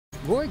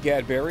Roy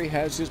Gadberry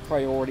has his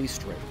priorities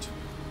straight.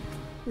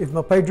 If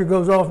my pager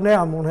goes off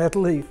now, I'm going to have to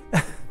leave.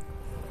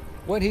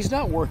 When he's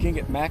not working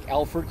at Mac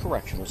Alfred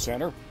Correctional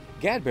Center,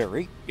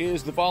 Gadberry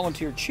is the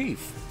volunteer chief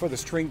for the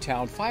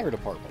Stringtown Fire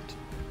Department.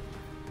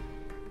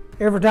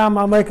 Every time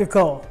I make a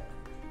call,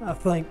 I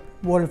think,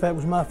 what if that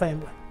was my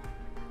family?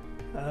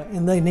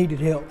 And they needed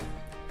help.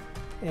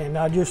 And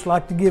I just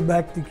like to give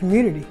back to the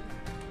community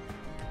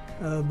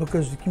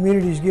because the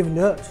community is given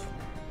to us.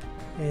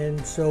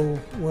 And so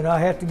when I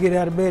have to get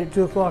out of bed at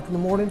 2 o'clock in the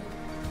morning,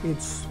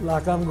 it's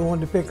like I'm going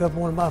to pick up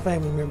one of my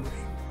family members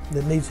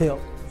that needs help.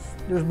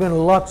 There's been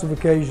lots of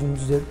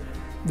occasions that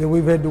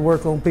we've had to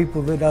work on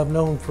people that I've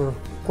known for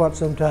quite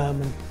some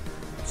time, and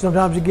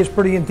sometimes it gets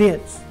pretty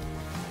intense.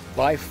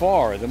 By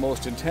far, the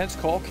most intense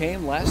call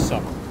came last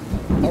summer.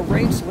 A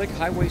rain-slick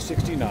Highway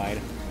 69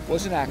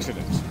 was an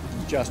accident,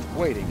 just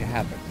waiting to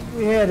happen.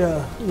 We had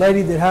a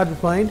lady that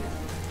hydroplaned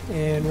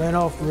and ran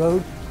off the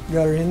road,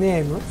 got her in the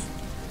ambulance.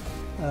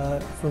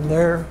 From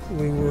there,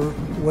 we were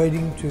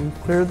waiting to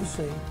clear the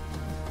scene,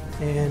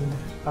 and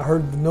I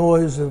heard the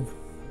noise of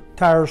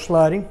tires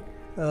sliding.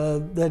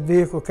 That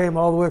vehicle came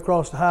all the way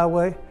across the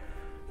highway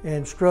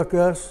and struck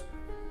us.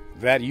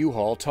 That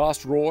U-Haul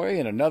tossed Roy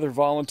and another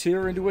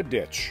volunteer into a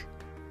ditch.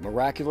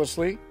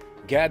 Miraculously,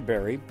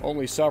 Gadberry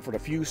only suffered a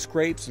few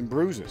scrapes and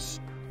bruises.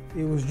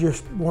 It was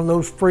just one of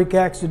those freak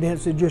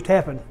accidents that just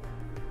happened.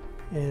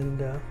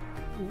 And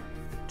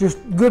just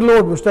good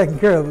Lord was taking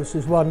care of us,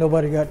 is why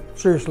nobody got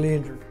seriously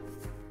injured.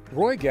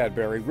 Roy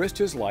Gadberry risked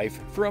his life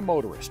for a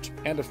motorist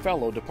and a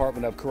fellow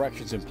Department of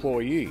Corrections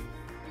employee.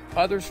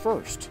 Others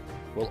first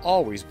will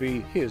always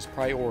be his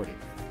priority.